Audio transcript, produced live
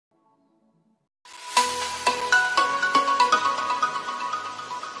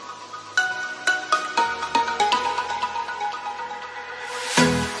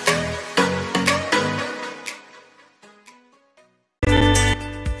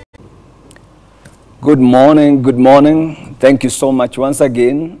Good morning, good morning. Thank you so much once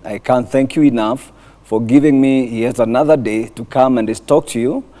again. I can't thank you enough for giving me yet another day to come and talk to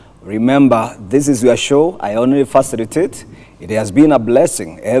you. Remember, this is your show. I only facilitate. It has been a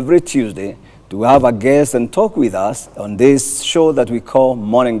blessing every Tuesday to have a guest and talk with us on this show that we call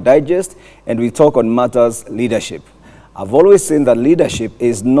Morning Digest, and we talk on matters leadership. I've always seen that leadership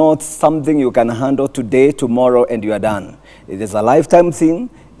is not something you can handle today, tomorrow, and you are done. It is a lifetime thing.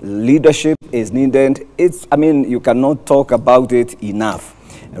 Leadership is needed. You cannot talk about it enough.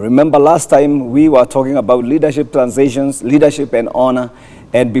 I remember last time we were talking about leadership transitions, leadership and honor.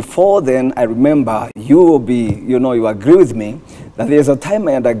 And before then, I remember you agree with me that there's a time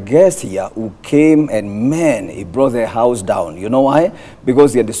I had a guest here who came and man, he brought their house down. You know why?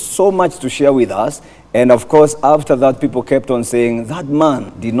 Because he had so much to share with us. And of course, after that, people kept on saying, that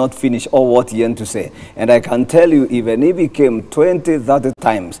man did not finish all what he had to say. And I can tell you, even if he came 20, 30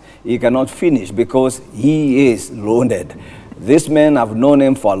 times, he cannot finish because he is loaded. This man, I've known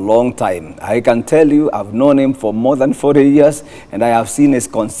him for a long time. I can tell you, I've known him for more than 40 years, and I have seen his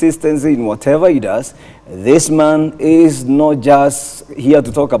consistency in whatever he does. This man is not just here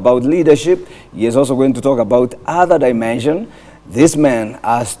to talk about leadership. He is also going to talk about other dimensions. This man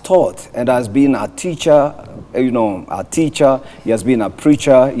has taught and has been a teacher, he has been a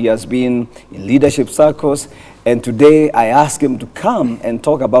preacher, he has been in leadership circles. And today I asked him to come and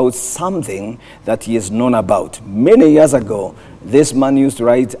talk about something that he is known about. Many years ago, this man used to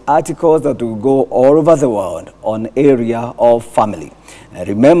write articles that would go all over the world on area of family. And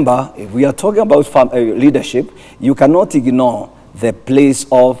remember, if we are talking about leadership, you cannot ignore the place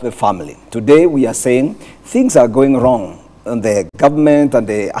of the family. Today we are saying things are going wrong in the government and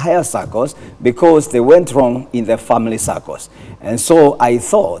the higher circles because they went wrong in the family circles. And so I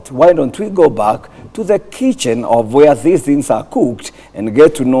thought, why don't we go back to the kitchen of where these things are cooked and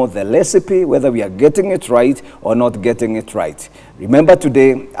get to know the recipe, whether we are getting it right or not getting it right. Remember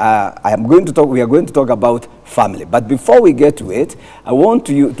today, we are going to talk about family. But before we get to it, I want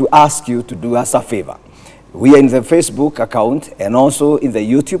to ask you to do us a favor. We are in the Facebook account and also in the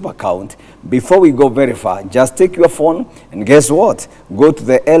YouTube account. Before we go very far, just take your phone and guess what? Go to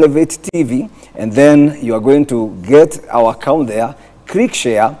the Elevate TV and then you are going to get our account there. Click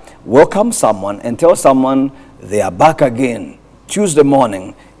share, welcome someone and tell someone they are back again. Tuesday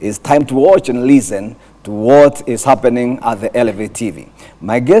morning is time to watch and listen to what is happening at the Elevate TV.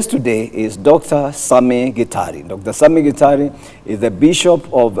 My guest today is Dr. Sammy Gitari. Dr. Sammy Gitari is the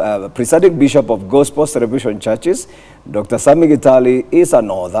presiding bishop of Gospel Celebration Churches. Dr. Sammy Gitari is an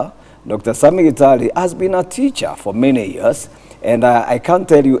author. Dr. Sammy Gitari has been a teacher for many years, and I can't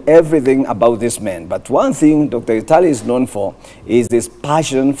tell you everything about this man. But one thing Dr. Gitari is known for is this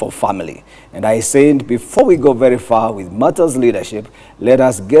passion for family. And I said, before we go very far with matters leadership, let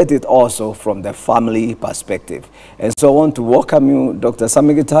us get it also from the family perspective. And so I want to welcome you, Dr.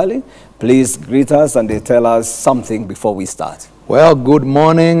 Sammy Gitari. Please greet us and tell us something before we start. Well, good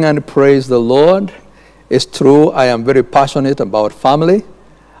morning and praise the Lord. It's true, I am very passionate about family.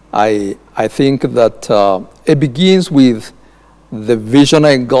 I think that it begins with the vision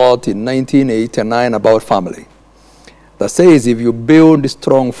I got in 1989 about family. That says if you build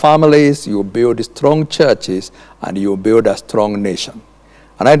strong families, you build strong churches, and you build a strong nation.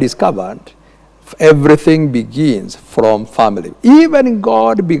 And I discovered everything begins from family. Even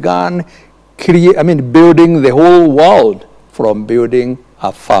God began building the whole world from building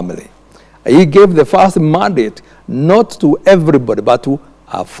a family. He gave the first mandate not to everybody, but to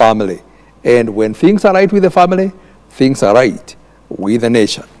a family. And when things are right with the family, things are right with the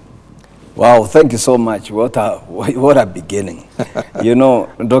nation. Wow, thank you so much. What a beginning. You know,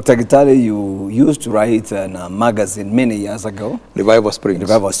 Dr. Gitari, you used to write in a magazine many years ago. Revival Spring.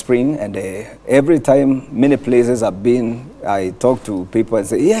 Revival Spring. And every time, many places I've been, I talk to people and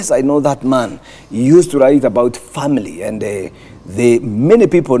say, yes, I know that man. He used to write about family. And many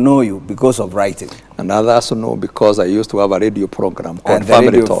people know you because of writing. And others know because I used to have a radio program called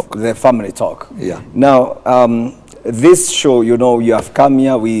Family Talk. The Family Talk. Yeah. Now, this show, you know, you have come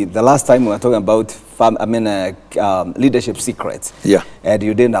here. The last time we were talking about leadership secrets. Yeah. And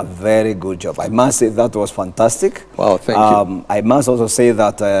you did a very good job. I must say that was fantastic. Wow, thank you. I must also say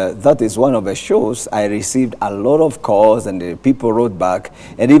that that is one of the shows I received a lot of calls and the people wrote back.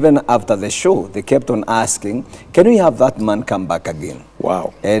 And even after the show, they kept on asking, can we have that man come back again?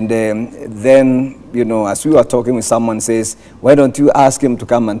 Wow. And then, you know, as we were talking with someone says, why don't you ask him to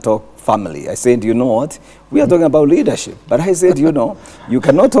come and talk family? I said, you know what? We are talking about leadership. But I said, you know, you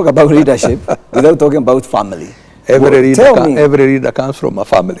cannot talk about leadership without talking about family. Every reader comes from a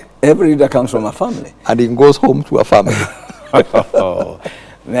family. Every reader comes from a family. And it goes home to a family.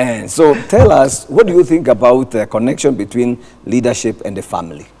 Man, so tell us, what do you think about the connection between leadership and the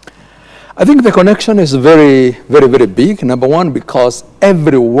family? I think the connection is very, very, very big. Number one, because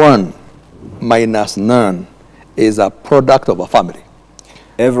everyone minus none is a product of a family.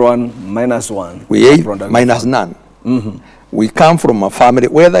 Everyone minus one. We ate minus none. Mm-hmm. We come from a family,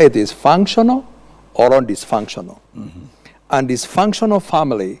 whether it is functional or dysfunctional. Mm-hmm. And dysfunctional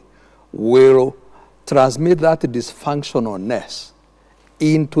family will transmit that dysfunctionalness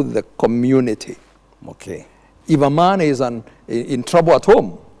into the community. Okay. If a man is in trouble at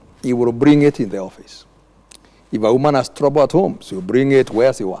home, he will bring it in the office. If a woman has trouble at home, she will bring it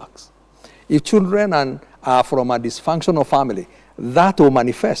where she works. If children are from a dysfunctional family, that will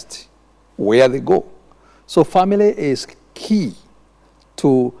manifest where they go. So family is key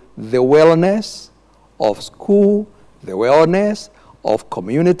to the wellness of school, the wellness of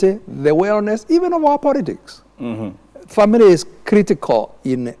community, the wellness even of our politics. Mm-hmm. Family is critical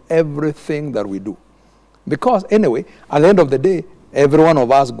in everything that we do. Because anyway, at the end of the day, every one of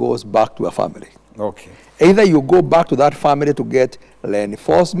us goes back to a family. Okay. Either you go back to that family to get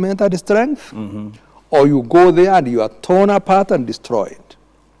reinforcement and strength, mm-hmm. or you go there and you are torn apart and destroyed.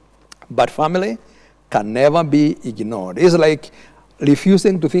 But family can never be ignored. It's like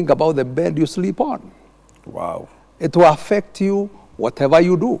refusing to think about the bed you sleep on. Wow. It will affect you whatever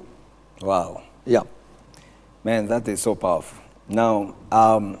you do. Wow. Yeah. Man, that is so powerful. Now,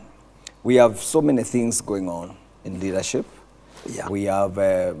 we have so many things going on in leadership. Yeah. We have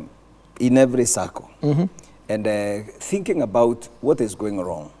in every circle. Mm-hmm. And thinking about what is going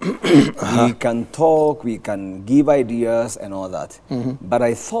wrong. Uh-huh. We can talk, we can give ideas and all that. Mm-hmm. But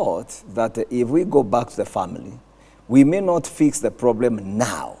I thought that if we go back to the family, we may not fix the problem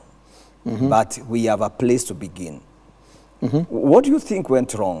now, mm-hmm. but we have a place to begin. Mm-hmm. What do you think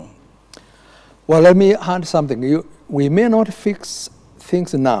went wrong? Well, let me add something. We may not fix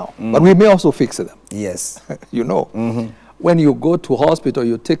things now, but we may also fix them. Yes. You know, mm-hmm. when you go to hospital,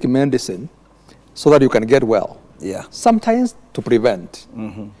 you take medicine so that you can get well. Yeah. Sometimes to prevent.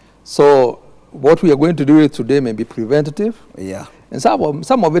 Mm-hmm. So what we are going to do today may be preventative. Yeah. And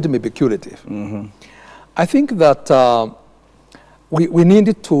some of it may be curative. Mm-hmm. I think that we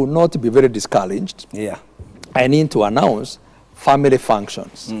need to not be very discouraged. Yeah. I need to announce family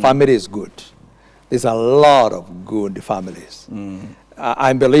functions. Family is good. There's a lot of good families.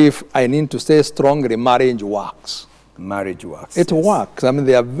 I believe I need to say strongly, marriage works. Marriage works. It works. I mean,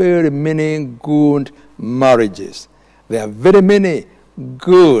 there are very many good marriages. There are very many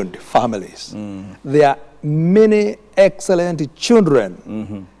good families. There are many excellent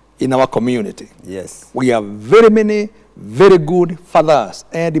children in our community. Yes. We have very many very good fathers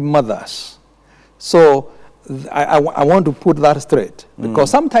and mothers. So I want to put that straight, because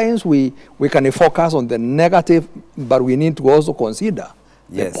sometimes we can focus on the negative, but we need to also consider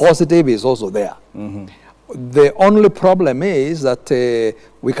the positive is also there. The only problem is that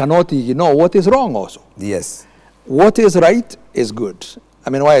we cannot ignore what is wrong also. Yes. What is right is good. I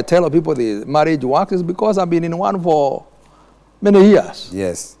mean, why I tell people the marriage works is because I've been in one for many years.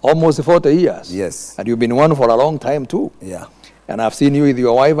 Yes. Almost 40 years. Yes. And you've been in one for a long time too. Yeah. And I've seen you with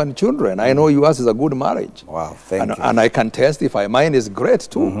your wife and children. I know yours is a good marriage. Wow, thank you. And I can testify, mine is great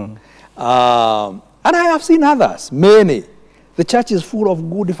too. And I have seen others, many. The church is full of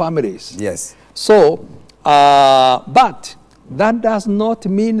good families. Yes. So, but that does not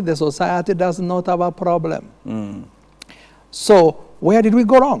mean the society does not have a problem. So, where did we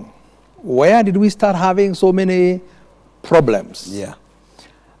go wrong? Where did we start having so many problems? Yeah.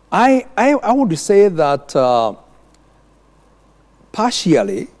 I would say that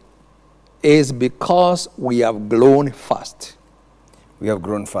partially is because we have grown fast. We have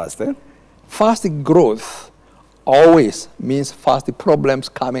grown fast, eh? Fast growth always means fast problems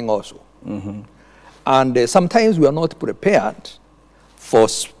coming also. And sometimes we are not prepared for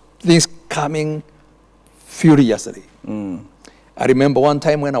things coming furiously. I remember one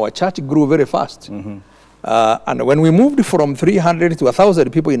time when our church grew very fast. And when we moved from 300 to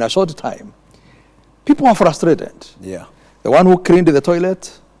 1,000 people in a short time, people were frustrated. Yeah. The one who cleaned the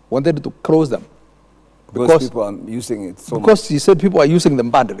toilet wanted to close them. Because people are using it so because much. he said people are using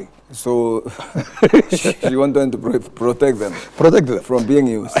them badly. So you want them to protect them. Protect them. From being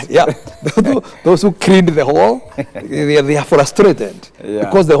used. Yeah. Those who cleaned the hall, they are frustrated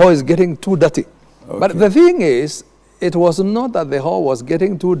because the hall is getting too dirty. Okay. But the thing is, it was not that the hall was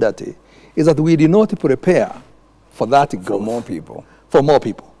getting too dirty. It's that we did not prepare for that growth. For more people. For more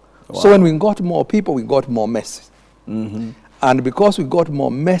people. Wow. So when we got more people, we got more messy. And because we got more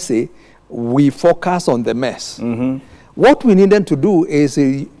messy, we focus on the mess. What we needed to do is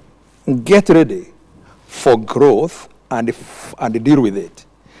get ready for growth and deal with it.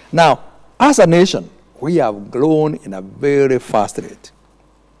 Now, as a nation, we have grown in a very fast rate.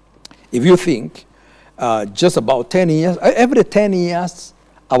 If you think, just about 10 years, every 10 years,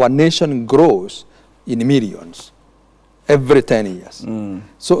 our nation grows in millions. Every 10 years.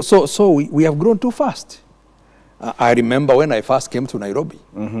 So we have grown too fast. I remember when I first came to Nairobi,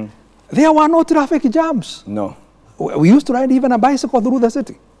 there were no traffic jams. No. We used to ride even a bicycle through the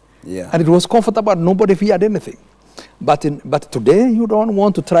city. Yeah. And it was comfortable, nobody feared anything. But today, you don't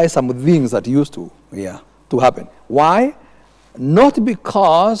want to try some things that used to happen. Why? Not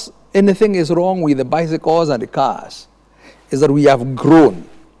because anything is wrong with the bicycles and the cars. It's that we have grown.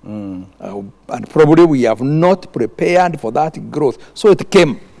 And probably we have not prepared for that growth. So it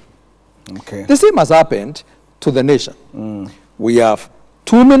came. Okay. The same has happened to the nation. We have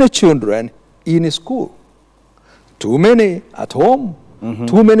too many children in school, too many at home,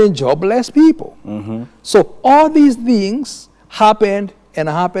 too many jobless people. So all these things happened and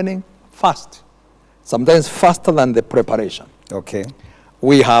are happening fast, sometimes faster than the preparation. Okay.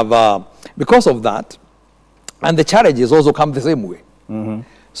 We have, because of that, and the challenges also come the same way.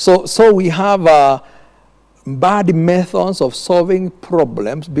 So we have bad methods of solving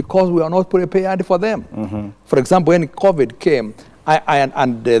problems because we are not prepared for them. For example, when COVID came,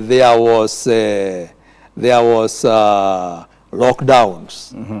 there was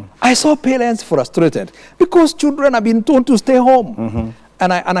lockdowns. I saw parents frustrated because children have been told to stay home.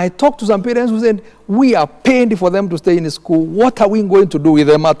 And I talked to some parents who said, we are paying for them to stay in school. What are we going to do with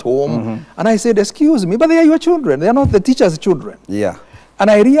them at home? And I said, excuse me, but they are your children. They are not the teacher's children. Yeah. And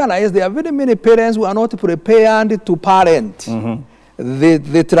I realized there are very many parents who are not prepared to parent.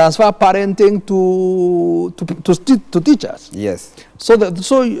 They transfer parenting to teachers. Yes. So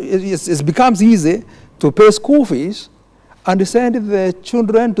it becomes easy to pay school fees and send the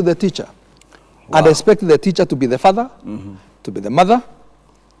children to the teacher. And expect the teacher to be the father, to be the mother,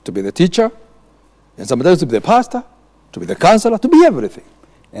 to be the teacher, and sometimes to be the pastor, to be the counselor, to be everything.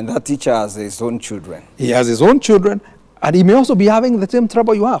 And that teacher has his own children. He has his own children, and he may also be having the same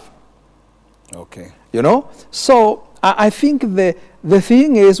trouble you have. Okay. You know? So I think the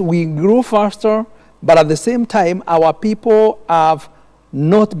thing is we grow faster, but at the same time, our people have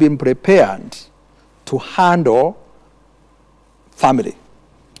not been prepared to handle family.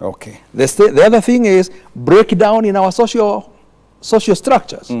 Okay. The other thing is breakdown in our social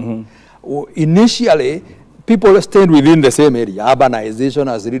structures. Initially, people stayed within the same area. Urbanization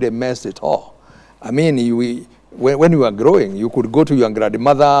has really messed it all. I mean, when you were growing, you could go to your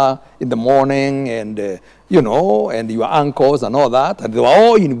grandmother in the morning and, you know, and your uncles and all that. And they were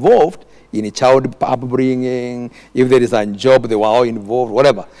all involved in a child upbringing. If there is a job, they were all involved,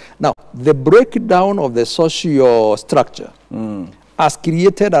 whatever. Now, the breakdown of the social structure has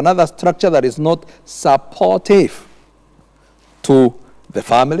created another structure that is not supportive to the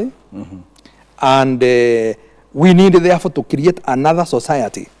family. And we need, therefore, to create another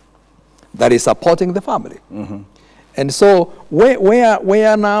society that is supporting the family. And so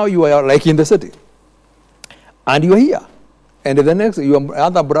where now you are like in the city, and you are here, and the next, your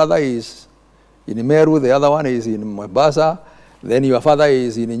other brother is in Meru, the other one is in Mombasa, then your father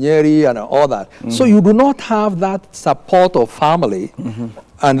is in Nyeri and all that. So you do not have that support of family,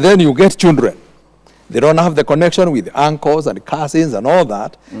 and then you get children. They don't have the connection with uncles and cousins and all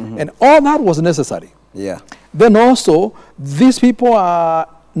that. And all that was necessary. Yeah. Then also, these people are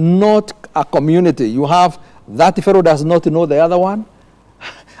not a community. You have that fellow does not know the other one.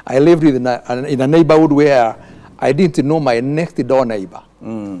 I lived in a neighborhood where I didn't know my next door neighbor.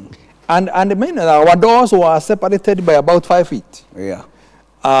 And our doors were separated by about 5 feet. Yeah.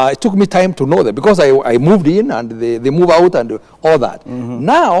 It took me time to know that because I moved in and they move out and all that.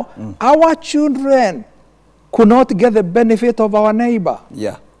 Now, our children could not get the benefit of our neighbor.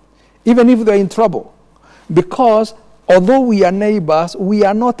 Yeah. Even if they're in trouble. Because although we are neighbors, we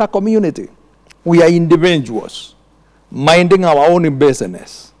are not a community. We are individuals minding our own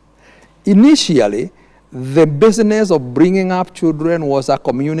business. Initially, the business of bringing up children was a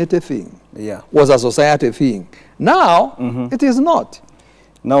community thing. Yeah. Was a society thing. Now, it is not.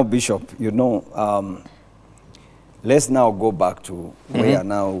 Now, Bishop, you know, let's now go back to where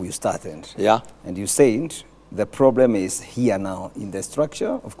now we started. Yeah. And you said the problem is here now in the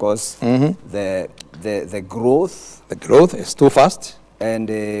structure, of course, the growth. The growth is too fast. And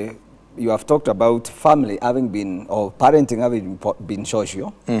you have talked about family having been, or parenting having been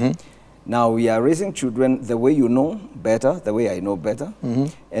social. Now we are raising children the way you know better, the way I know better.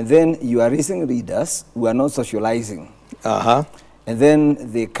 And then you are raising leaders who are not socializing. And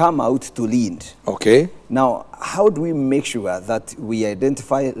then they come out to lead. Okay. Now, how do we make sure that we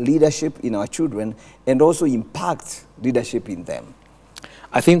identify leadership in our children and also impact leadership in them?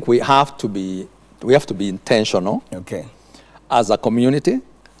 I think we have to be intentional. Okay. As a community.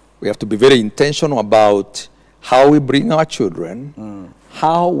 We have to be very intentional about how we bring our children,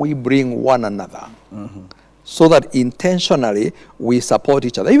 how we bring one another, so that intentionally we support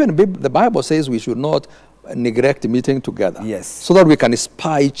each other. Even the Bible says we should not neglect meeting together. Yes. So that we can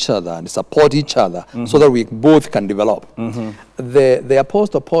inspire each other and support each other, so that we both can develop. The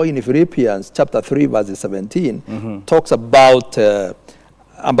Apostle Paul in Philippians chapter 3 verse 17 talks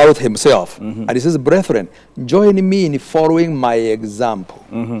about himself. And he says, brethren, join me in following my example.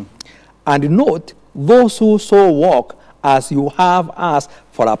 And note, those who so walk as you have us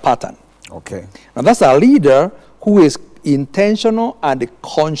for a pattern. Okay. Now that's a leader who is intentional and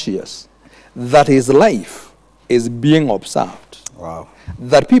conscious that his life is being observed. Wow.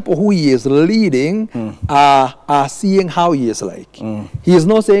 That people who he is leading are seeing how he is like. He is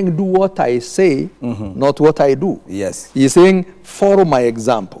not saying, do what I say, not what I do. Yes. He is saying, follow my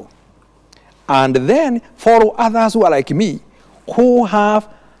example. And then follow others who are like me, who are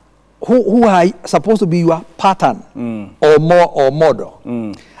supposed to be your pattern or model.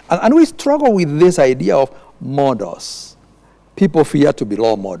 And we struggle with this idea of models. People fear to be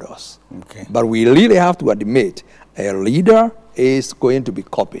role models. Okay. But we really have to admit, a leader is going to be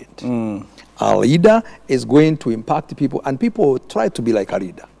copied. A leader is going to impact people, and people will try to be like a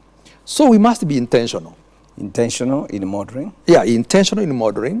leader. So we must be intentional. Intentional in modeling? Yeah, intentional in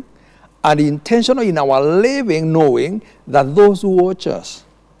modeling, and intentional in our living, knowing that those who watch us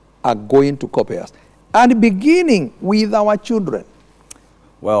are going to copy us. And beginning with our children.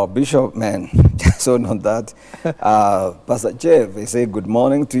 Well, Bishop, man, so on that, Pastor Jeff, I say good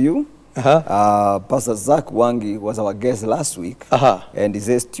morning to you. Pastor Zach Wangi was our guest last week, and he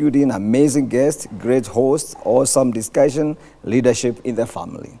says, tuned in, amazing guest, great host, awesome discussion, leadership in the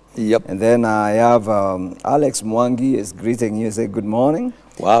family. Yep. And then I have Alex Mwangi is greeting you, say good morning.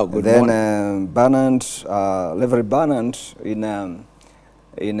 Wow, good morning. morning. Then Reverend Bernard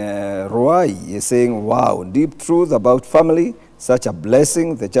in Ruai is saying, wow, deep truth about family, such a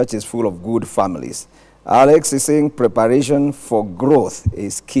blessing. The church is full of good families. Alex is saying preparation for growth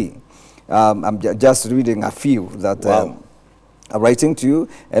is key. I'm just reading a few that I'm writing to you.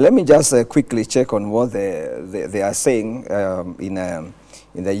 And let me just quickly check on what they are saying in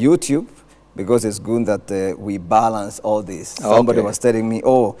the YouTube, because it's good that we balance all this. Somebody was telling me,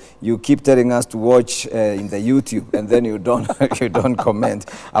 oh, you keep telling us to watch in the YouTube and then you don't you don't comment.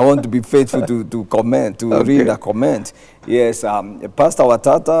 I want to be faithful to comment, to read a comment. Yes, Pastor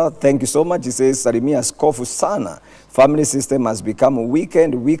Watata, thank you so much. He says, Salimia Skofu Sana. Family system has become weaker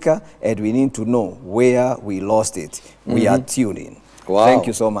and weaker, and we need to know where we lost it. We are tuning. Wow. Thank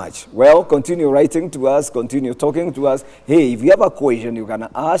you so much. Well, continue writing to us, continue talking to us. Hey, if you have a question, you can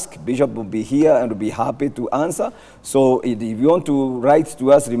ask. Bishop will be here and will be happy to answer. So if you want to write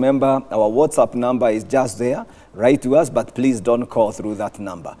to us, remember our WhatsApp number is just there. Write to us, but please don't call through that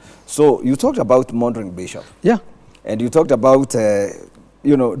number. So you talked about modeling, Bishop. Yeah. And you talked about,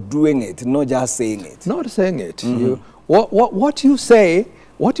 you know, doing it, not just saying it. Not saying it. What you say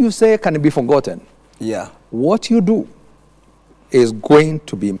can be forgotten. Yeah. What you do is going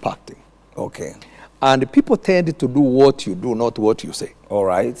to be impacting. Okay. And people tend to do what you do, not what you say. All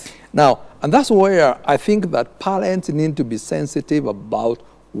right. Now, and that's where I think that parents need to be sensitive about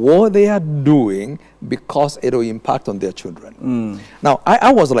what they are doing, because it will impact on their children. Now,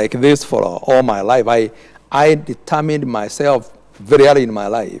 I was like this for all my life. I determined myself very early in my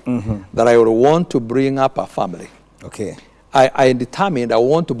life that I would want to bring up a family. Okay. I determined I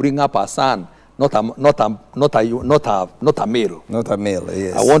want to bring up a son, not a male. Not a male,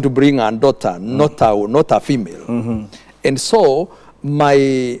 yes. I want to bring a daughter, not a female. And so my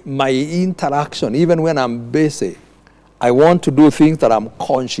interaction, even when I'm busy, I want to do things that I'm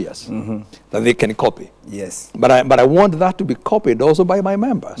conscious that they can copy. Yes. But I want that to be copied also by my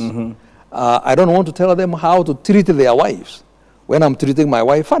members. I don't want to tell them how to treat their wives when I'm treating my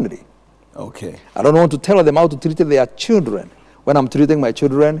wife funny. Okay. I don't want to tell them how to treat their children when I'm treating my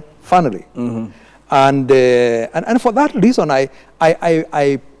children funnily. And for that reason,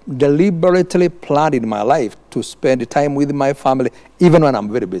 I deliberately planned in my life to spend time with my family, even when I'm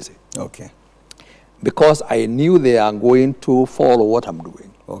very busy. Okay. Because I knew they are going to follow what I'm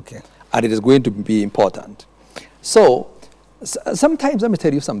doing. Okay. And it is going to be important. So, sometimes, let me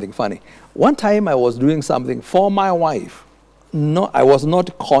tell you something funny. One time I was doing something for my wife. No, I was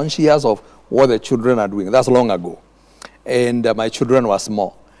not conscious of what the children are doing. That's long ago. And my children were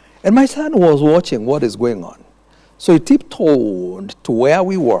small. And my son was watching what is going on. So he tiptoed to where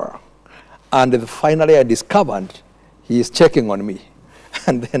we were. And finally I discovered he is checking on me.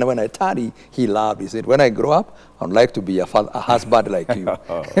 And then when I tarry, he laughed. He said, when I grow up, I'd like to be a husband like you.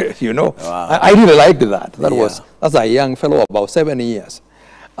 You know, wow. I really liked that. That's a young fellow, about 7 years.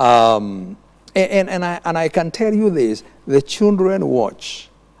 And I can tell you this, the children watch.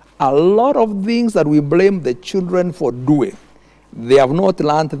 A lot of things that we blame the children for doing, they have not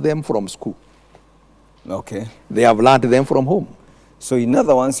learned them from school. Okay. They have learned them from home. So in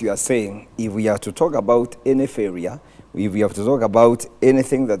other words, you are saying, if we are to talk about any failure, if we have to talk about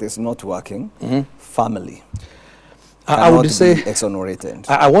anything that is not working, family I would say, be exonerated.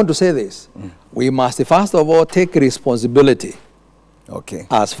 I want to say this. We must first of all take responsibility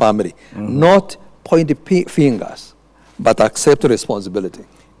as family. Not point fingers, but accept responsibility.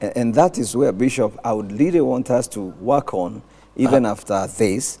 And that is where, Bishop, I would really want us to work on, even after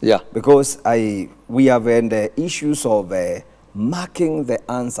this. Yeah. Because we have the issues of marking the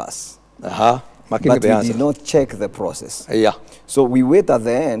answers. Marking but the we answers. did not check the process. Yeah. So we wait at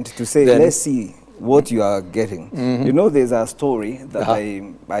the end to say, let's see what you are getting. You know, there's a story that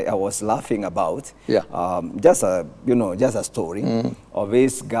I was laughing about. Yeah. Just a story of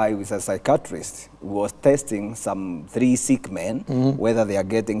this guy who is a psychiatrist who was testing some 3 sick men whether they are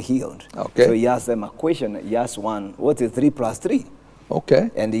getting healed. Okay. So he asked them a question. He asked one, what is 3 plus 3?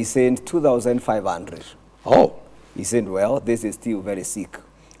 Okay. And he said 2,500. Oh. He said, well, this is still very sick.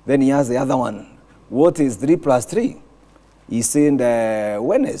 Then he asked the other one, what is 3 plus 3? He said,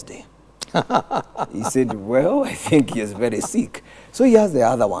 Wednesday. He said, well, I think he is very sick. So he asked the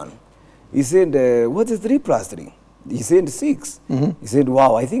other one. He said, what is 3 plus 3? He said, 6. He said,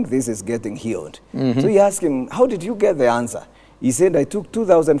 wow, I think this is getting healed. So he asked him, how did you get the answer? He said, I took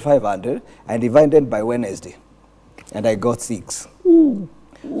 2,500 and divided by Wednesday, and I got 6. So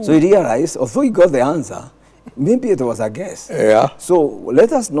he realized, although he got the answer, maybe it was a guess. Yeah. So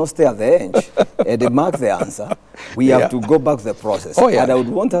let us not stay at the edge and mark the answer. We have to go back to the process. And I would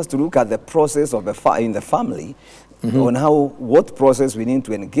want us to look at the process of in the family on what process we need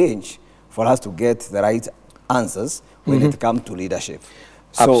to engage for us to get the right answers when it comes to leadership.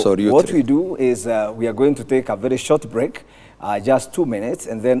 So Absolutely. What we do is we are going to take a very short break, just 2 minutes,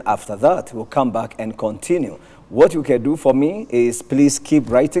 and then after that we'll come back and continue. What you can do for me is please keep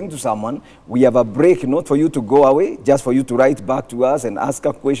writing to someone. We have a break, not for you to go away, just for you to write back to us and ask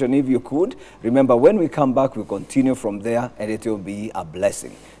a question if you could. Remember, when we come back, we'll continue from there, and it will be a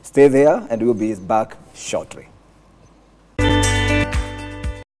blessing. Stay there, and we'll be back shortly.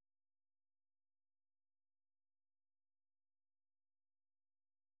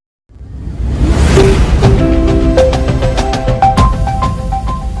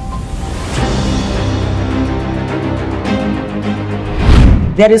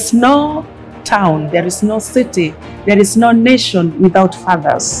 There is no town, there is no city, there is no nation without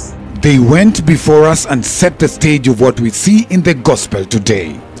fathers. They went before us and set the stage of what we see in the gospel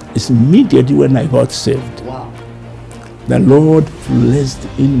today. It's immediately when I got saved. Wow. The Lord placed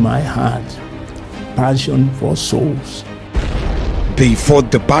in my heart passion for souls. They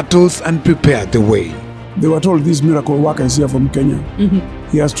fought the battles and prepared the way. They were told this miracle worker is here from Kenya.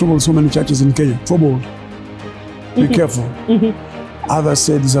 He has troubled so many churches in Kenya. Troubled. Be careful. Others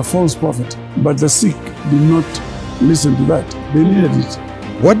said he's a false prophet, but the sick did not listen to that. They needed it.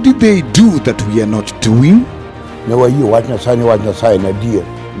 What did they do that we are not doing? We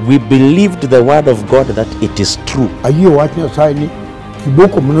believed the word of God that it is true. I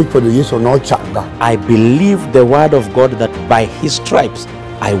believed the word of God that by his stripes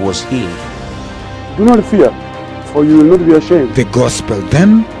I was healed. Do not fear, for you will not be ashamed. The gospel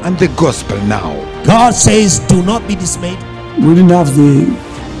then and the gospel now. God says, do not be dismayed. We didn't have the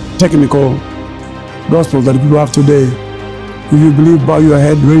technical gospel that people have today. If you believe, bow your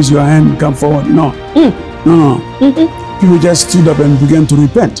head, raise your hand, come forward. No. No. People just stood up and began to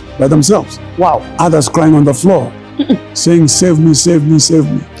repent by themselves. Wow. Others crying on the floor, saying, save me, save me, save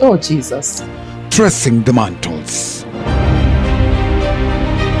me. Oh, Jesus. Dressing the mantles.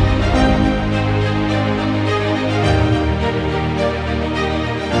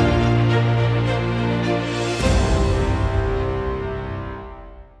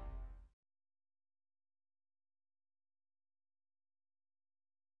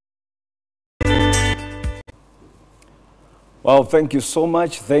 Well, thank you so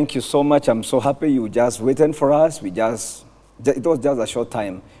much. Thank you so much. I'm so happy you just waited for us. It was just a short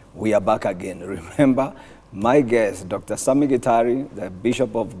time. We are back again. Remember, my guest, Dr. Sammy Gitari, the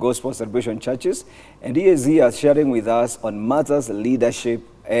Bishop of Gospel Celebration Churches, and he is here sharing with us on matters leadership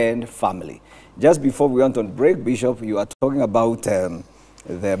and family. Just before we went on break, Bishop, you are talking about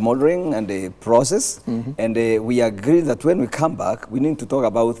the modeling and the process, and we agreed that when we come back, we need to talk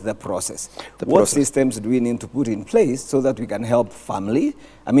about the process. What systems do we need to put in place so that we can help family?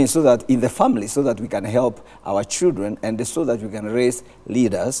 I mean, so that in the family, so that we can help our children, and so that we can raise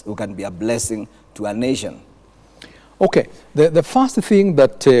leaders who can be a blessing to a nation. Okay, the first thing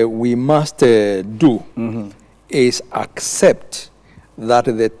that we must do is accept that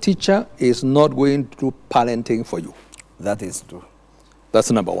the teacher is not going to do parenting for you. That is true. That's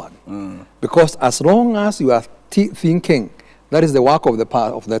number one. Because as long as you are thinking that is the work of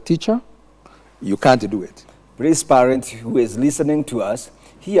the teacher, you can't do it. Please, parent who is listening to us,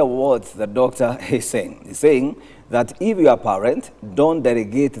 hear what the doctor is saying. He's saying that if you are a parent, don't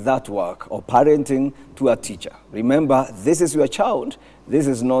delegate that work or parenting to a teacher. Remember, this is your child. This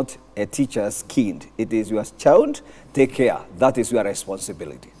is not a teacher's kid. It is your child. Take care. That is your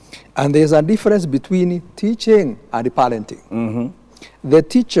responsibility. And there's a difference between teaching and parenting. The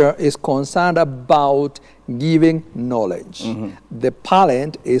teacher is concerned about giving knowledge. The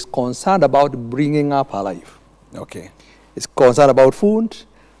parent is concerned about bringing up a life. Okay. It's concerned about food,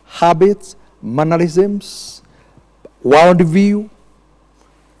 habits, mannerisms, worldview,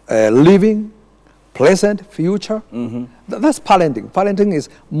 living, present, future. That's parenting. Parenting is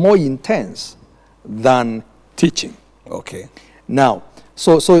more intense than teaching. Okay. Now,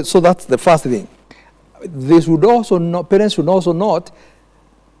 so that's the first thing. They should also not, parents should also not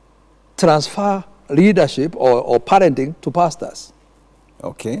transfer leadership or parenting to pastors.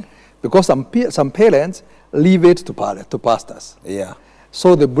 Okay. Because some parents leave it to pastors. Yeah.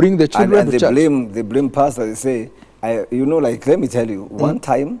 So they bring the children and to church. They blame pastors. They say, you know, like, let me tell you, one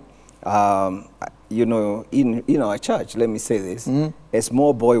time, you know, in our church, let me say this, a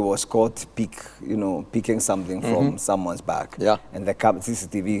small boy was caught picking something from someone's bag. Yeah. And the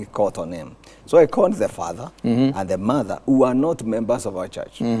CCTV caught on him. So I called the father and the mother, who are not members of our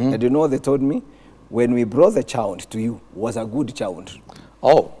church. And you know what they told me? When we brought the child to you, was a good child.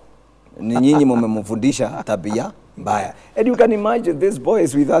 Oh. Nyinyi mumemfundisha tabia mbaya. And you can imagine this boy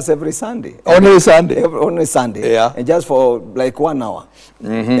is with us every Sunday. Only Sunday. Only Sunday. Yeah. And just for like 1 hour.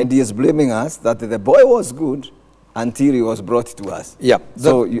 And he is blaming us that the boy was good until he was brought to us. Yeah.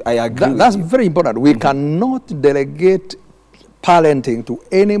 So I agree that's with you. very important. We cannot delegate parenting to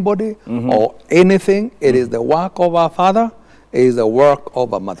anybody or anything. It is the work of our father. It is the work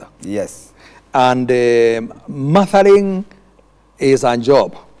of a mother. Yes. And mothering is a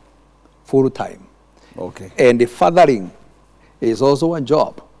job, full time. Okay. And the fathering is also a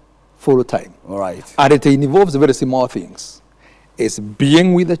job, full time. All right. And it involves very small things. It's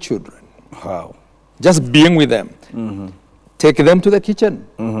being with the children. Wow. Just being with them. Take them to the kitchen.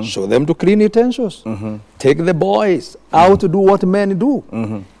 Show them to clean utensils. Take the boys out to do what men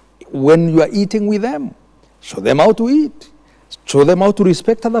do. When you are eating with them, show them how to eat. Show them how to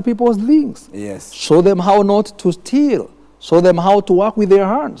respect other people's things. Yes. Show them how not to steal. Show them how to work with their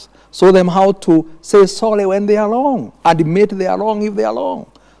hands. Show them how to say sorry when they are wrong. Admit they are wrong if they are wrong.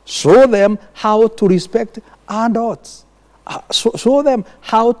 Show them how to respect adults. Show them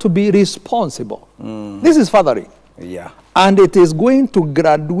how to be responsible. This is fathering. Yeah. And it is going to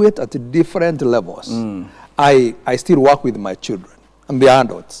graduate at different levels. I still work with my children and the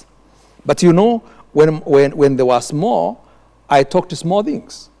adults. But you know, when they were small, I talked to small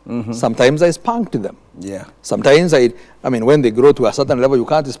things. Sometimes I spanked them. Yeah. Sometimes when they grow to a certain level, you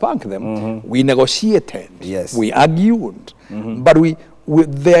can't spank them. We negotiated. Yes. We argued. But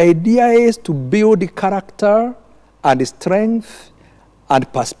the idea is to build character and strength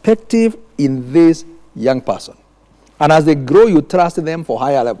and perspective in this young person. And as they grow, you trust them for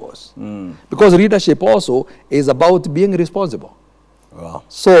higher levels. Because leadership also is about being responsible. Wow.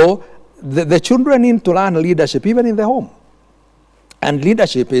 So the children need to learn leadership even in the home. And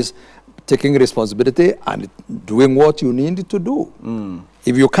leadership is taking responsibility and doing what you need to do.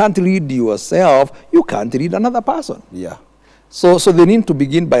 If you can't lead yourself, you can't lead another person. Yeah. So they need to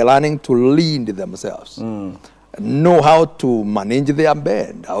begin by learning to lead themselves. Know how to manage their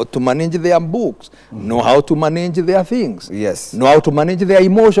bed, how to manage their books, know how to manage their things. Yes. Know how to manage their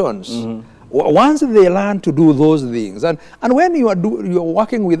emotions. Once they learn to do those things, and when you are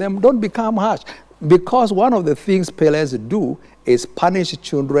working with them, don't become harsh. Because one of the things parents do is punish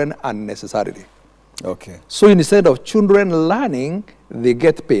children unnecessarily. Okay. So instead of children learning, they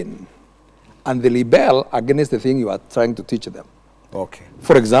get pain. And they rebel against the thing you are trying to teach them. Okay.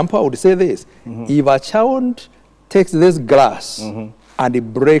 For example, I would say this. If a child takes this glass and he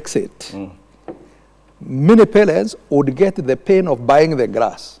breaks it, many parents would get the pain of buying the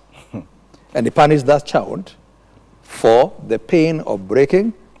glass. And they punish that child for the pain of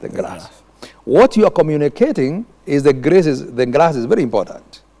breaking the glass. What you are communicating is the grace the glass is very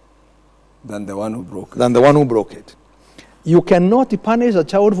important. Than the one who broke it. Than the one who broke it. You cannot punish a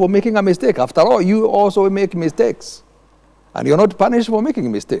child for making a mistake. After all, you also make mistakes. And you're not punished for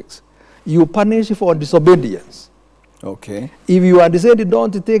making mistakes. You punish for disobedience. Okay. If you are decided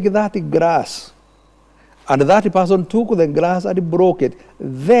don't take that glass, and that person took the glass and broke it,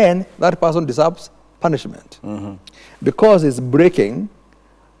 then that person deserves punishment. Because it's breaking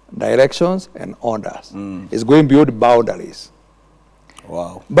directions and orders. It's going beyond boundaries.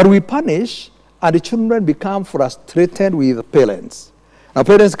 Wow. But we punish, and the children become frustrated with parents. Now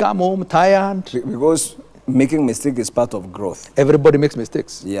parents come home tired. Because making mistakes is part of growth. Everybody makes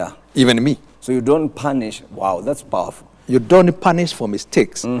mistakes. Yeah. Even me. So you don't punish. Wow, that's powerful. You don't punish for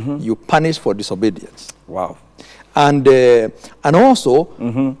mistakes. You punish for disobedience. Wow. And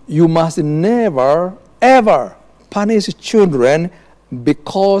also, you must never, ever punish children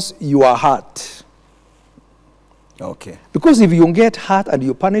because you are hurt. Okay. Because if you get hurt and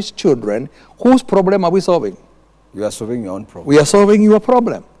you punish children, whose problem are we solving? You are solving your own problem. We are solving your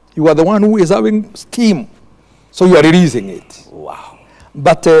problem. You are the one who is having steam. So you are releasing it. Wow.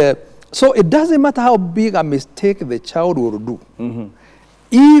 But, so it doesn't matter how big a mistake the child will do.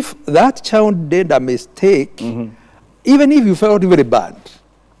 If that child did a mistake, even if you felt very bad,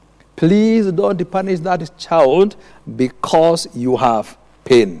 please don't punish that child because you have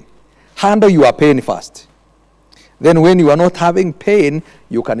pain. Handle your pain first. Then when you are not having pain,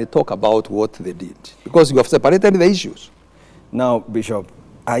 you can talk about what they did. Because you have separated the issues. Now, Bishop,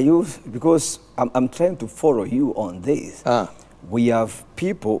 are you, because I'm trying to follow you on this. We have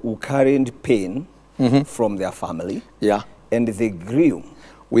people who carried pain from their family. Yeah. And they grew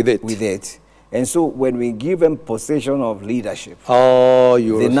with it. And so when we give them possession of leadership,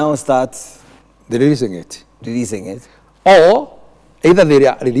 they now start releasing it. Releasing it. Or either they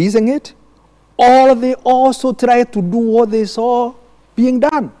are releasing it, or they also try to do what they saw being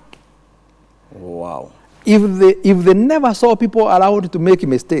done. Wow. If they never saw people allowed to make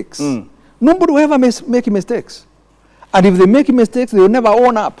mistakes, nobody will ever make mistakes. And if they make mistakes, they will never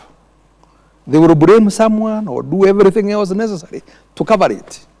own up. They will blame someone or do everything else necessary to cover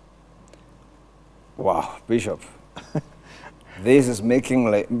it. Wow, Bishop. This is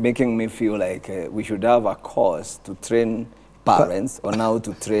making me feel like we should have a course to train parents on how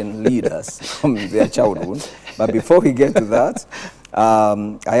to train leaders from their childhood. But before we get to that,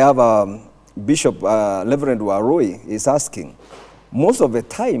 I have Bishop Reverend Warui is asking, most of the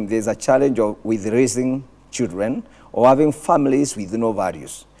time there's a challenge with raising children or having families with no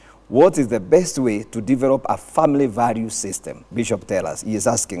values. What is the best way to develop a family value system? Bishop, tell us. He is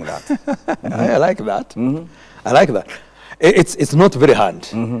asking that. I like that. I like that. It's not very hard.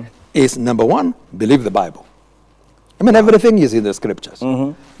 It's number one, believe the Bible. I mean, everything is in the scriptures.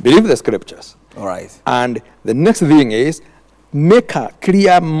 Believe the scriptures. All right. And the next thing is, make a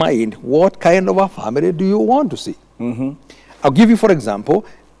clear mind. What kind of a family do you want to see? I'll give you, for example,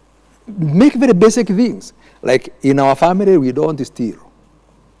 make very basic things. Like in our family, we don't steal.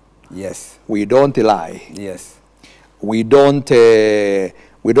 Yes. We don't lie. Yes. We don't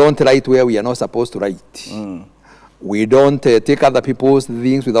write where we are not supposed to write. We don't take other people's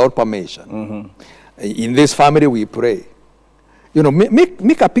things without permission. In this family, we pray. You know,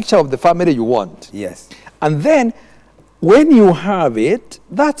 make a picture of the family you want. Yes. And then, when you have it,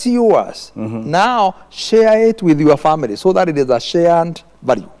 that's yours. Now, share it with your family so that it is a shared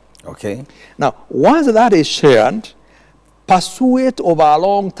value. Okay. Now, once that is shared, pursue it over a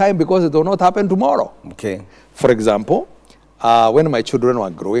long time because it will not happen tomorrow. Okay. For example, when my children were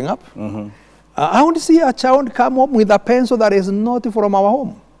growing up, I want to see a child come home with a pencil that is not from our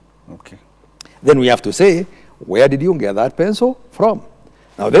home. Okay. Then we have to say, where did you get that pencil from?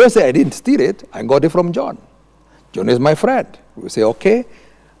 Now they will say, I didn't steal it, I got it from John. John is my friend. We say, okay,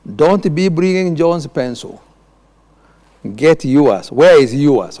 don't be bringing John's pencil. Get yours. Where is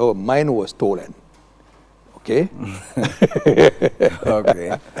yours? Oh, mine was stolen. Okay?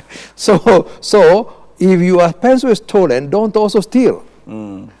 Okay. So if your pencil is stolen, don't also steal.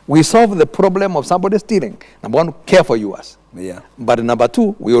 We solve the problem of somebody stealing. Number one, care for yours. Yeah. But number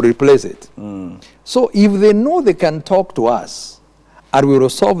two, we will replace it. So if they know they can talk to us and we will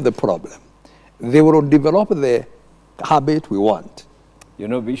solve the problem, they will develop the habit we want. You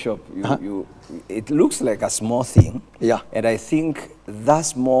know, Bishop, it looks like a small thing. Yeah. And I think that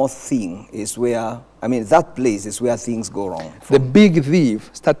small thing is where, I mean, that place is where things go wrong. The big thief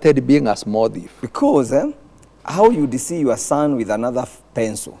started being a small thief. Because how you deceive your son with another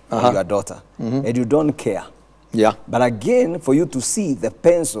pencil, or your daughter, and you don't care. Yeah. But again, for you to see the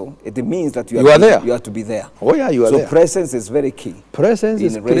pencil, it means that You are there. You have to be there. Oh yeah, you are so there. presence is very key. Presence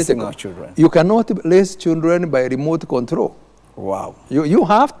is in raising critical. our children. You cannot raise children by remote control. Wow. You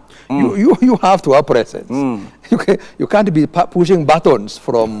have to have presence. You can't be pushing buttons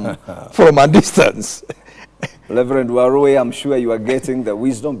from a distance. Reverend Warui, I'm sure you are getting the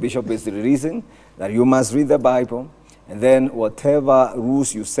wisdom. Bishop is the reason that you must read the Bible. And then whatever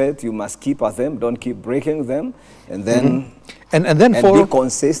rules you set, you must keep at them. Don't keep breaking them. And then and then be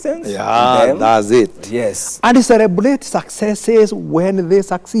consistent. Yeah, that's it. Yes. And celebrate successes when they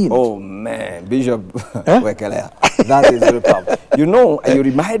succeed. Oh man, Bishop Wekelea, that is very powerful. You know, you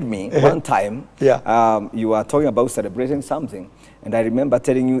remind me one time. Yeah. You were talking about celebrating something, and I remember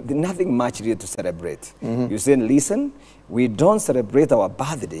telling you nothing much needed to celebrate. You said, listen. We don't celebrate our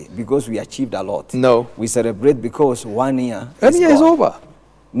birthday because we achieved a lot. No. We celebrate because 1 year is over.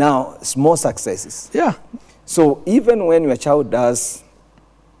 Now, small successes. Yeah. So even when your child does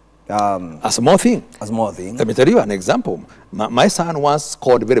a small thing. Let me tell you an example. My son once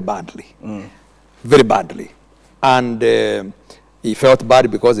scored very badly. Very badly. And he felt bad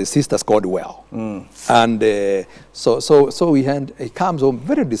because his sister scored well. And so he comes home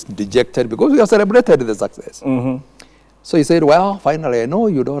very dejected because we have celebrated the success. So he said, well, finally, I know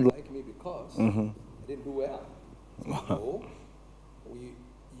you don't like me because I didn't do well. So,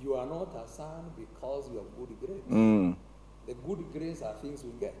 you are not a son because you have good grades. The good grades are things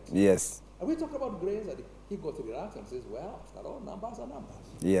we get. Yes. And we talk about grades, and he got relaxed and says, well, after all, numbers are numbers.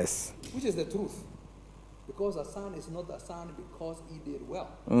 Yes. Which is the truth. Because a son is not a son because he did well.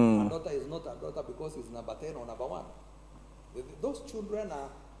 A daughter is not a daughter because he's number 10 or number 1. Those children are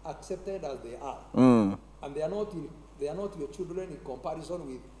accepted as they are. And they are not your children in comparison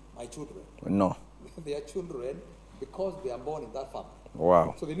with my children. No. They are children because they are born in that family.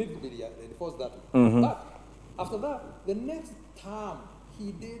 Wow. So they need to be reinforced that way. But after that, the next term,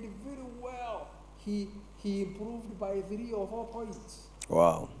 he did very well. He improved by 3 or 4 points.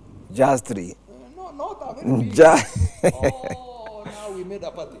 Wow. Just 3. No, not a very big. Oh, now we made a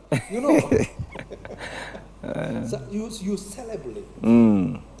party. You know. So you celebrate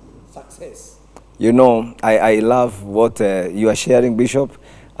success. You know, I love what you are sharing, Bishop.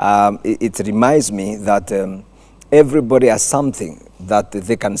 It reminds me that everybody has something that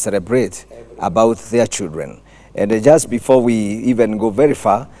they can celebrate about their children. And just before we even go very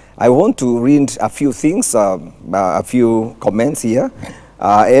far, I want to read a few things, a few comments here.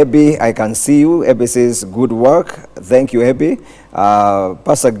 Abby, I can see you. Abby says, good work. Thank you, Abby.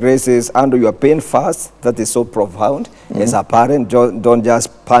 Pastor Grace says, Andrew, you are paying fast. That is so profound. As a parent, don't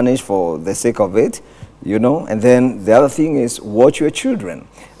just punish for the sake of it, you know. And then the other thing is, watch your children.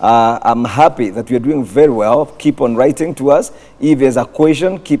 I'm happy that you're doing very well. Keep on writing to us. If there's a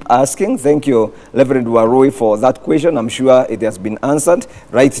question, keep asking. Thank you, Reverend Warui, for that question. I'm sure it has been answered.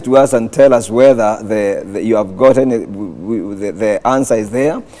 Write to us and tell us whether you have gotten it, the answer is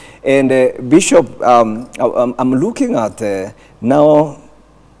there. And Bishop, I'm looking at now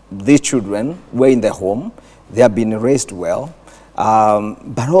these children were in the home. They have been raised well.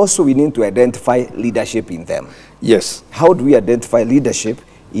 But also we need to identify leadership in them. Yes. How do we identify leadership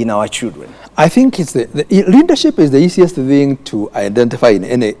in our children? I think it's leadership is the easiest thing to identify in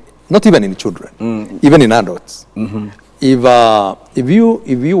any, not even in children, even in adults. If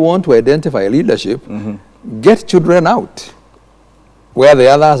you want to identify leadership, get children out where the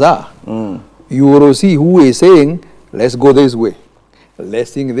others are. You will see who is saying, let's go this way,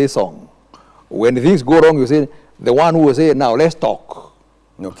 let's sing this song. When things go wrong, you say, the one who will say, now let's talk.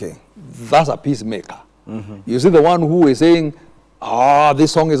 Okay. That's a peacemaker. You see the one who is saying,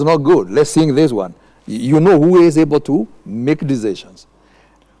 this song is not good, let's sing this one. You know who is able to make decisions.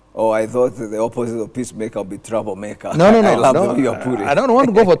 Oh, I thought the opposite of peacemaker would be troublemaker. No. I love the way you're putting it. I don't want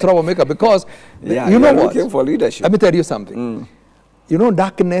to go for troublemaker because, yeah, you know what? Looking for leadership. Let me tell you something. You know,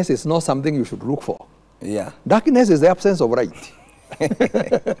 darkness is not something you should look for. Yeah. Darkness is the absence of right.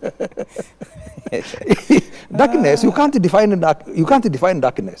 Darkness, you can't define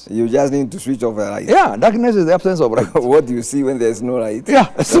darkness. You just need to switch off the light. Yeah, darkness is the absence of right. What do you see when there's no light?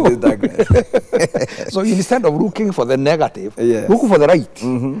 Yeah, so darkness. So instead of looking for the negative, yes, look for the right.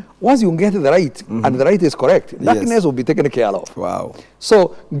 Once you get the right and the right is correct, darkness will be taken care of. Wow.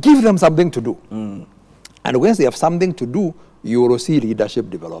 So give them something to do. And once they have something to do, you will see leadership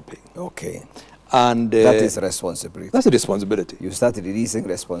developing. Okay. And that is responsibility. That's a responsibility. You started releasing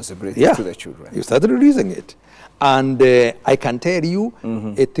responsibility to the children. You started releasing it. And I can tell you,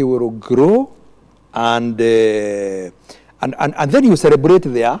 it will grow, and then you celebrate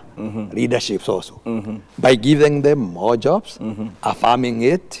their leaderships also by giving them more jobs, affirming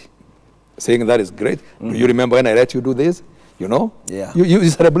it, saying that is great. Do you remember when I let you do this? You know? Yeah. You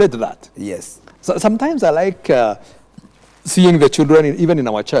celebrate that. Yes. So sometimes I like seeing the children, even in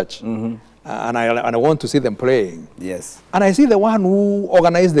our church. And I want to see them playing. Yes. And I see the one who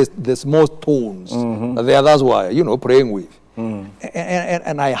organized the small tunes that the others were, you know, praying with.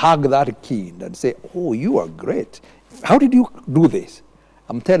 And I hug that kid and say, oh, you are great. How did you do this?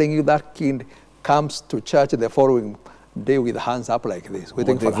 I'm telling you, that kid comes to church the following day with hands up like this,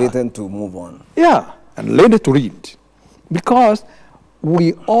 waiting for motivated to move on. Yeah, and learn to read. Because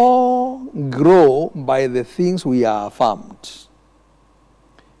we all grow by the things we are affirmed.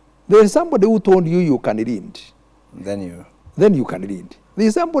 There is somebody who told you you can read. Then you can read. There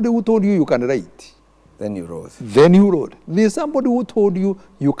is somebody who told you you can write. Then you wrote. Then you wrote. There is somebody who told you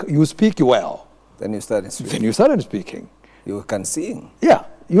you speak well. Then you started speaking. Then you started speaking. You can sing. Yeah,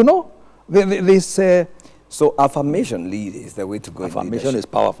 you know, so affirmation lead is the way to go. Affirmation is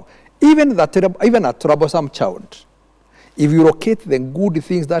powerful. Even a troublesome child, if you locate the good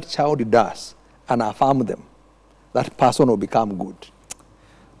things that child does and affirm them, that person will become good.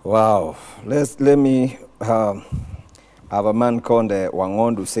 Wow. Let me have a man called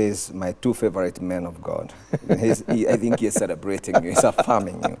Wangondu who says, my two favorite men of God. I think he's celebrating you. He's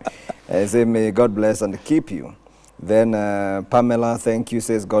affirming you. I say, may God bless and keep you. Then Pamela, thank you,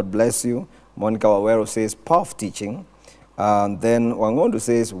 says, God bless you. Monica Wawero says, powerful teaching. Then Wangondu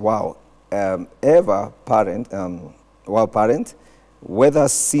says, wow, parent, whether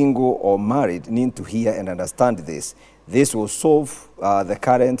single or married, need to hear and understand this. This will solve the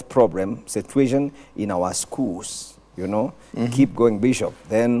current situation in our schools, you know. Keep going, Bishop.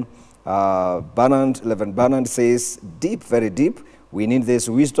 Then Reverend Bernard says, deep, very deep. We need this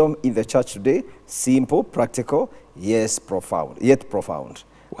wisdom in the church today. Simple, practical, yet profound.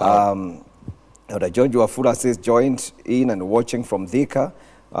 Wow. Elder George Wafula says, joined in and watching from Thika.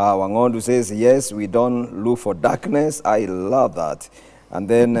 Wangondu says, yes, we don't look for darkness. I love that. And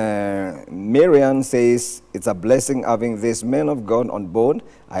then Marian says, it's a blessing having this men of God on board.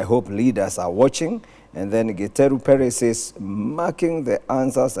 I hope leaders are watching. And then Gitari Perez says, marking the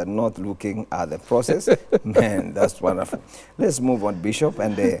answers and not looking at the process. Man, that's wonderful. Let's move on, Bishop.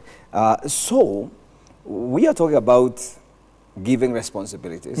 And so we are talking about giving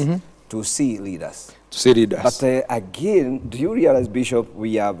responsibilities to see leaders. To see leaders. But again, do you realize, Bishop,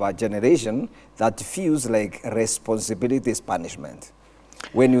 we have a generation that feels like responsibility is punishment.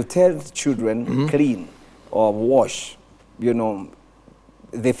 When you tell children clean or wash, you know,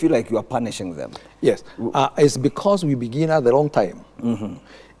 they feel like you are punishing them. Yes, it's because we begin at the wrong time.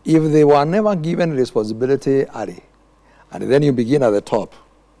 If they were never given responsibility early, and then you begin at the top,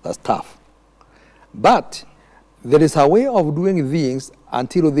 that's tough. But there is a way of doing things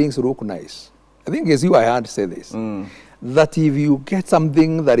until things look nice. I think it's you I heard say this. That if you get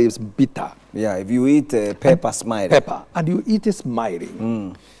something that is bitter. Yeah, if you eat pepper smiling. Pepper, and you eat it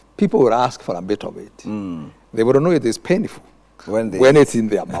smiling, people will ask for a bit of it. They will know it is painful when it's in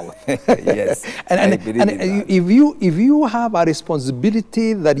their mouth. Yes, and if you have a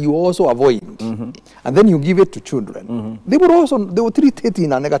responsibility that you also avoid, and then you give it to children, they will treat it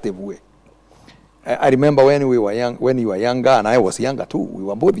in a negative way. I remember when we were young, when you were younger, and I was younger too. We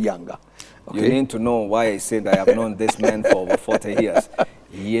were both younger. Okay? You need to know why I said I have known this man for over 40 years.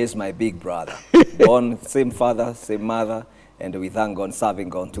 He is my big brother. Born same father, same mother, and we thank God, serving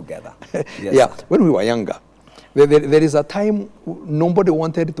God together. Yes. Yeah, when we were younger, there is a time nobody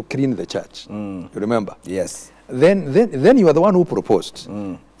wanted to clean the church. You remember? Yes. Then you are the one who proposed.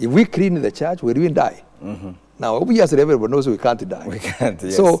 If we clean the church, we will die. Now, obviously, everybody knows we can't die. We can't,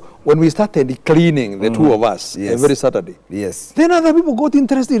 yes. So, when we started cleaning, the two of us, every Saturday, then other people got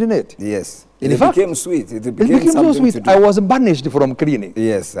interested in it. Yes. In it fact, became sweet. It became so sweet. I was banished from cleaning.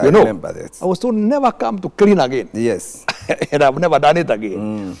 Yes, I remember that. I was told never come to clean again. Yes. And I've never done it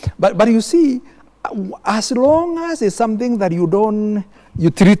again. But you see, as long as it's something that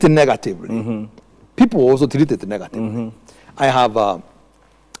you treat negatively, people also treat it negatively. I have a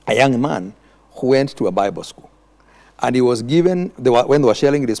young man who went to a Bible school. And he was given, when they were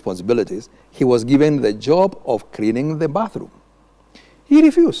sharing responsibilities, he was given the job of cleaning the bathroom. He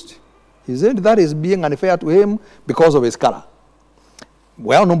refused. He said that is being unfair to him because of his color.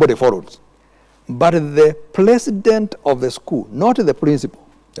 Well, nobody followed. But the president of the school, not the principal,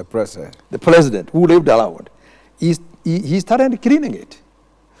 the president who lived aloud, he started cleaning it.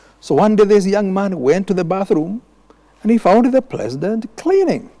 So one day this young man went to the bathroom and he found the president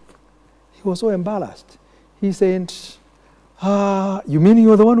cleaning. He was so embarrassed. He said, you mean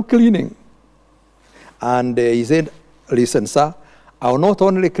you're the one cleaning? And he said, listen, sir, I will not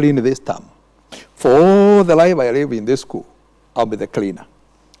only clean this term. For all the life I live in this school, I'll be the cleaner.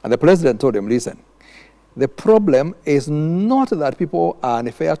 And the president told him, listen, the problem is not that people are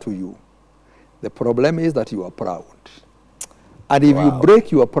unfair to you. The problem is that you are proud. And if you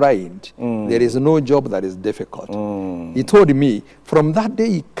break your pride, there is no job that is difficult. He told me, from that day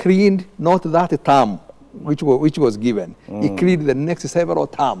he cleaned not that term which was given. He cleaned the next several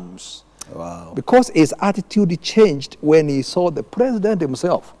terms. Wow. Because his attitude changed when he saw the president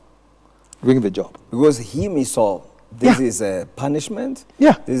himself doing the job. Because he saw this is a punishment.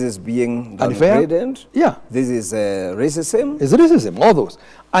 Yeah. This is being Unfair. downgraded. Yeah. This is racism. It's racism, all those.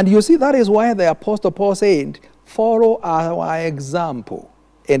 And you see, that is why the Apostle Paul said, follow our example,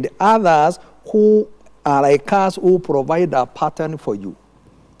 and others who are like us who provide a pattern for you.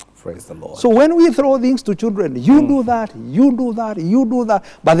 Praise the Lord. So when we throw things to children, you do that, you do that, you do that,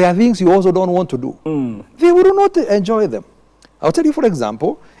 but there are things you also don't want to do. They will not enjoy them. I'll tell you, for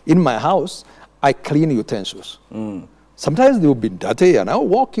example, in my house, I clean utensils. Sometimes they will be dirty, and I'll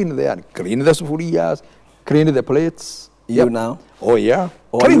walk in there and clean the sufurias, clean the plates. You now? Oh, yeah.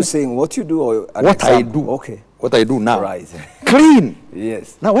 Or are you saying what you do or an what example? I do. Okay. What I do now. Right. Clean.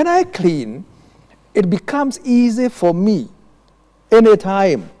 Yes. Now, when I clean, it becomes easy for me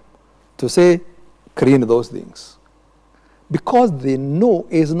anytime to say, clean those things. Because they know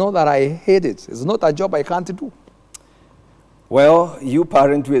it's not that I hate it. It's not a job I can't do. Well, you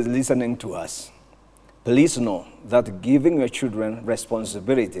parent who is listening to us, please know that giving your children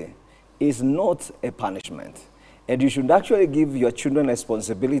responsibility is not a punishment. And you should actually give your children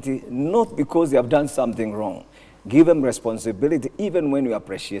responsibility not because they have done something wrong. Give them responsibility even when you're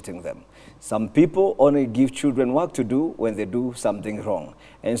appreciating them. Some people only give children work to do when they do something wrong.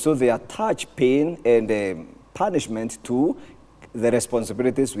 And so they attach pain and punishment to the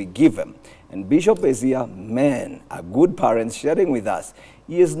responsibilities we give them. And Bishop is here, man, a good parent, sharing with us.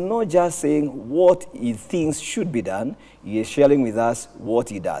 He is not just saying what he thinks should be done, he is sharing with us what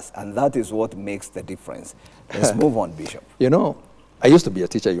he does. And that is what makes the difference. Let's move on, Bishop. You know, I used to be a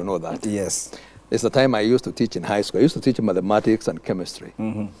teacher, you know that. Yes. It's the time I used to teach in high school. I used to teach mathematics and chemistry.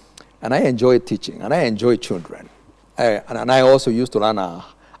 And I enjoyed teaching, and I enjoyed children. And I also used to run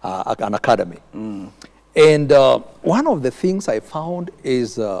an academy. And one of the things I found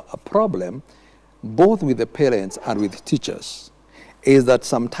is a problem, both with the parents and with teachers, is that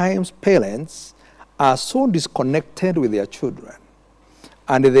sometimes parents are so disconnected with their children,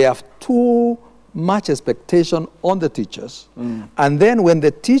 and they have too much expectation on the teachers. And then when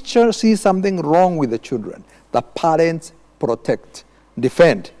the teacher sees something wrong with the children, the parents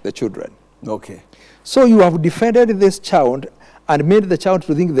defend the children. Okay. So you have defended this child and made the child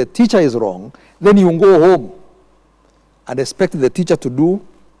to think the teacher is wrong, then you go home and expect the teacher to do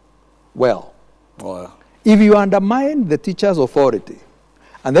well. If you undermine the teacher's authority,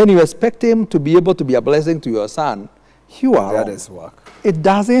 and then you expect him to be able to be a blessing to your son, you are wrong. That is work. It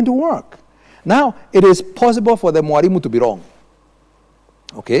doesn't work. Now, it is possible for the Mwalimu to be wrong.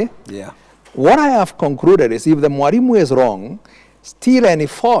 Okay? Yeah. What I have concluded is if the Mwalimu is wrong, still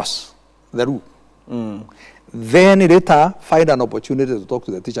enforce the rule. Then later find an opportunity to talk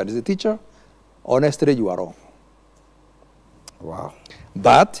to the teacher. Is the teacher, honestly, you are wrong. Wow.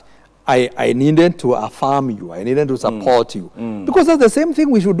 But I needed to affirm you. I needed to support you. Because that's the same thing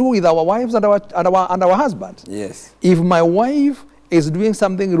we should do with our wives and our husbands. Yes. If my wife is doing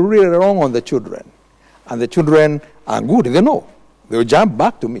something really wrong on the children, and the children are good, they know. They will jump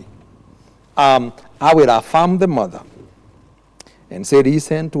back to me. I will affirm the mother and say,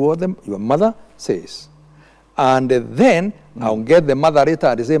 listen to what your mother says. And then I'll get the mother later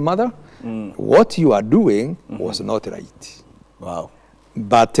and say, mother, what you are doing was not right. Wow.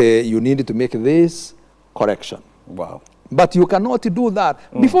 But you need to make this correction. Wow. But you cannot do that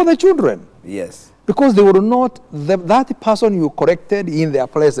before the children. Yes. Because they will not, that person you corrected in their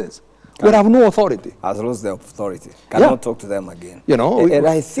presence will have no authority. Has lost their authority. Cannot talk to them again. You know. And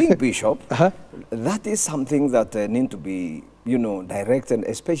I think, Bishop, that is something that need to be, directed,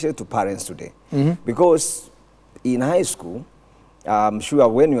 especially to parents today. Because in high school, I'm sure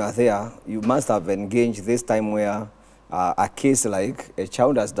when you are there, you must have engaged this time where a case like a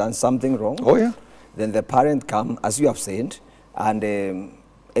child has done something wrong. Oh, yeah. Then the parent come, as you have said, and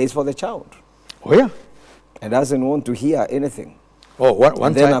it's for the child. Oh, yeah. And doesn't want to hear anything. Oh,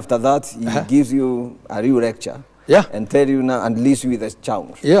 one then time. after that, he gives you a real lecture. Yeah. And tell you now and leaves you with a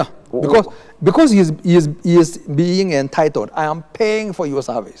child. Yeah. Because he is being entitled. I am paying for your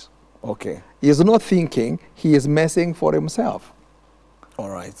service. Okay. He is not thinking he is messing for himself. All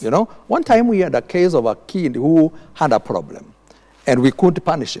right. One time we had a case of a kid who had a problem, and we couldn't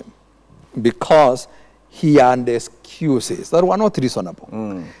punish him because he had excuses that were not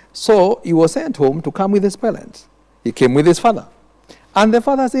reasonable. So he was sent home to come with his parents. He came with his father. And the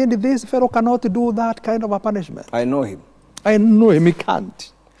father said, this fellow cannot do that kind of a punishment. I know him. I know him, he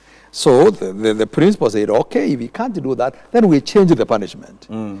can't. So the principal said, okay, if he can't do that, then we change the punishment.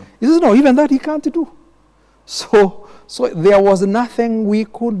 He says, no, even that he can't do. So there was nothing we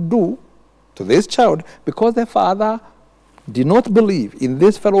could do to this child because the father did not believe in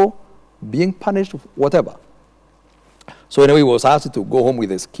this fellow being punished, whatever. So anyway, he was asked to go home with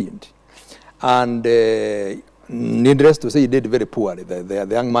his kid. And needless to say, he did very poorly. The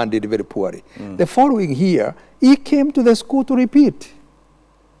young man did very poorly. The following year, he came to the school to repeat.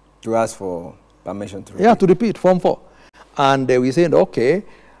 To ask for permission to repeat? Yeah, to repeat, Form 4. And we said, okay,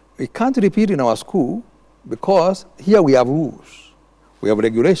 we can't repeat in our school because here we have rules. We have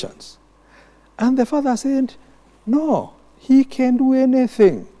regulations. And the father said, no, he can do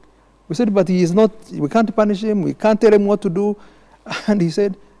anything. We said, but he is not, we can't punish him, we can't tell him what to do. And he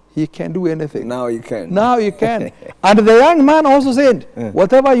said, he can do anything. Now he can. Now he can. And the young man also said,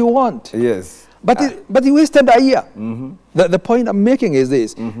 whatever you want. Yes. But he wasted a year. The point I'm making is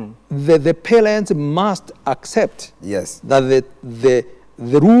this. The parents must accept that the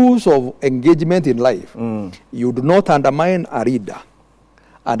rules of engagement in life, you do not undermine a reader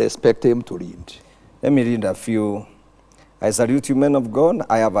and expect him to read. Let me read a few. I salute you, men of God.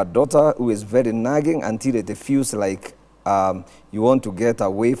 I have a daughter who is very nagging until it feels like you want to get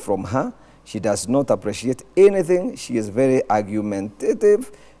away from her. She does not appreciate anything. She is very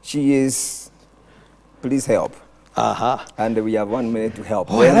argumentative. She is, please help. And we have 1 minute to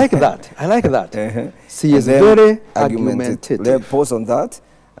help. Oh, I like that. I like that. She is very argumentative. Let's pause on that.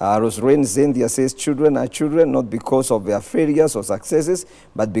 Rosrain Zendia says, children are children not because of their failures or successes,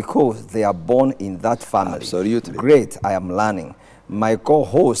 but because they are born in that family. Absolutely. Great, I am learning. My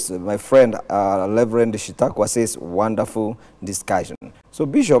co-host, my friend, Reverend Shitakwa says, wonderful discussion. So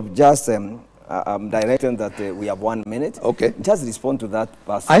Bishop, just I'm directing that we have 1 minute. Okay. Just respond to that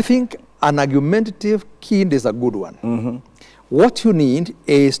person. I think an argumentative kid is a good one. What you need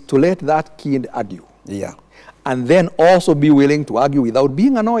is to let that kid argue. Yeah. And then also be willing to argue without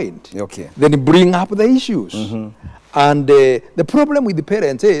being annoyed. Okay. Then bring up the issues. And the problem with the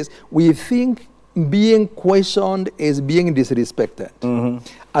parents is we think being questioned is being disrespected.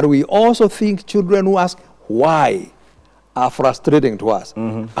 And we also think children who ask why are frustrating to us.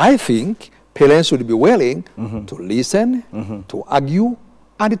 I think parents should be willing to listen, to argue,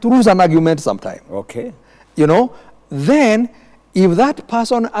 and to lose an argument sometime. Okay. You know, then if that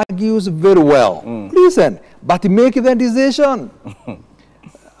person argues very well, listen, but make the decision.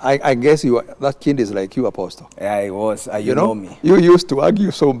 I guess that kid is like you, Apostle. I was, you know me. You used to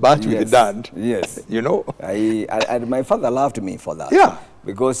argue so much with Dad. Yes. You know. And my father loved me for that. Yeah.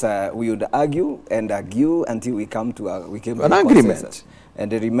 Because we would argue and argue until we came to an agreement.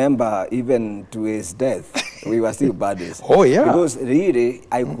 And I remember even to his death, we were still buddies. Oh, yeah. Because really,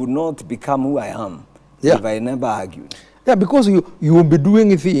 I could not become who I am if I never argued. Yeah, because you will be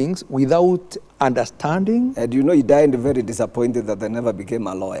doing things without understanding. And you know, he died very disappointed that I never became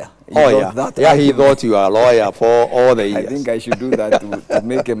a lawyer. He thought you were a lawyer for all the years. I think I should do that to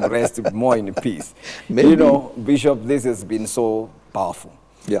make him rest more in peace. Maybe. You know, Bishop, this has been so powerful.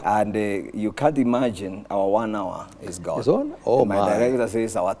 Yeah. And you can't imagine our 1 hour is gone. It's on? Oh, my director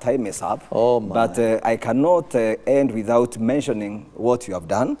says our time is up. Oh, my. But I cannot end without mentioning what you have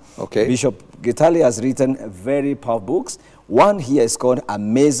done. Okay. Bishop Gitari has written very powerful books. One here is called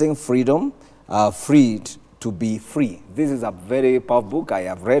Amazing Freedom, Freed to be Free. This is a very powerful book. I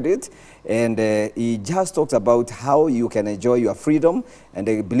have read it. And he just talks about how you can enjoy your freedom.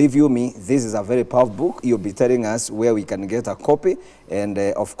 And believe you me, this is a very powerful book. You'll be telling us where we can get a copy. And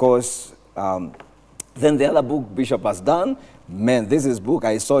of course, then the other book Bishop has done, man, this is book,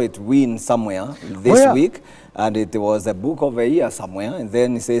 I saw it win somewhere this week. And it was a book of a year somewhere. And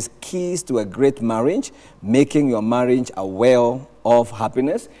then it says, Keys to a Great Marriage, Making Your Marriage a Well of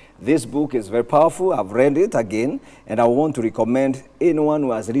Happiness. This book is very powerful. I've read it again, and I want to recommend anyone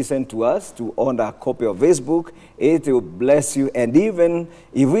who has listened to us to own a copy of this book. It will bless you, and even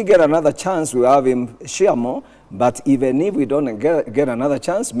if we get another chance, we'll have him share more. But even if we don't get another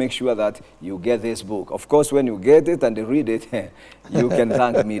chance, make sure that you get this book. Of course, when you get it and you read it, you can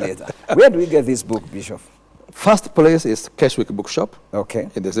thank me later. Where do we get this book, Bishop? First place is Keswick Bookshop. Okay.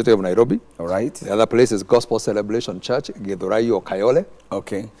 In the city of Nairobi. All right. The other place is Gospel Celebration Church, Gitari or Kayole.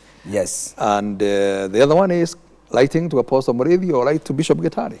 Okay. Yes. And the other one is Lighting to Apostle Muriithi or Light to Bishop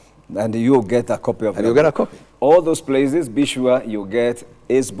Gitari. And you'll get a copy of it. And you'll get a copy. All those places, be sure you get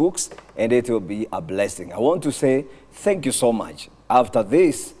his books, and it will be a blessing. I want to say thank you so much. After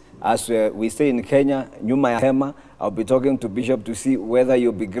this, As we say in Kenya, nyuma ya hema, I'll be talking to Bishop to see whether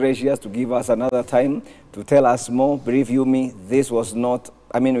you'll be gracious to give us another time to tell us more. Believe you me, this was not,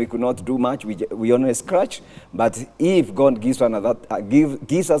 I mean, we could not do much. We only scratch. But if God gives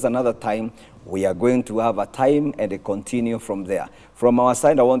us another time, we are going to have a time and continue from there. From our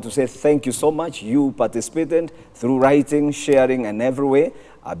side, I want to say thank you so much. You participated through writing, sharing, and every way.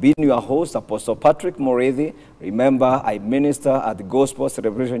 I've been your host, Apostle Patrick Muriithi. Remember, I minister at the Gospel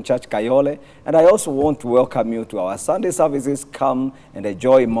Celebration Church, Kayole. And I also want to welcome you to our Sunday services. Come and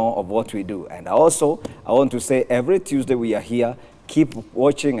enjoy more of what we do. And I want to say every Tuesday we are here. Keep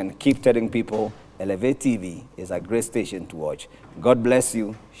watching and keep telling people Elevate TV is a great station to watch. God bless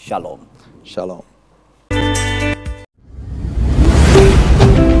you. Shalom. Shalom.